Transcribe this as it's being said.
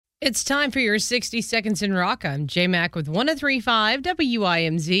It's time for your 60 Seconds in Rock. I'm J-Mac with 103.5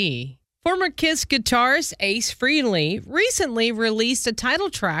 WIMZ. Former Kiss guitarist Ace Frehley recently released a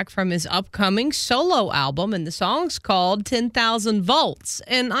title track from his upcoming solo album, and the song's called 10,000 Volts,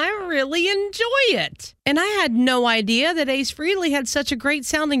 and I really enjoy it. And I had no idea that Ace Frehley had such a great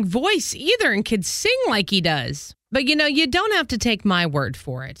sounding voice either and could sing like he does. But you don't have to take my word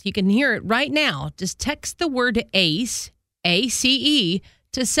for it. You can hear it right now. Just text the word ACE, A-C-E,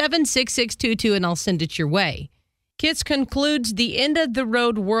 to 76622 and I'll send it your way. Kiss concludes the End of the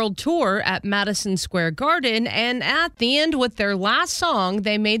Road World Tour at Madison Square Garden, and at the end with their last song,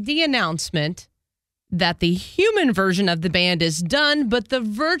 they made the announcement that the human version of the band is done, but the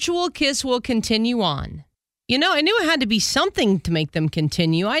virtual Kiss will continue on. I knew it had to be something to make them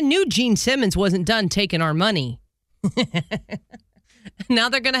continue. I knew Gene Simmons wasn't done taking our money. Now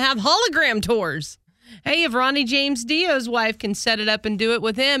they're going to have hologram tours. Hey, if Ronnie James Dio's wife can set it up and do it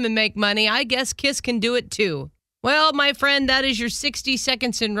with him and make money, I guess Kiss can do it too. Well, my friend, that is your 60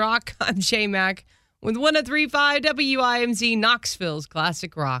 Seconds in Rock. I'm J-Mac with 103.5 WIMZ, Knoxville's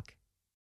Classic Rock.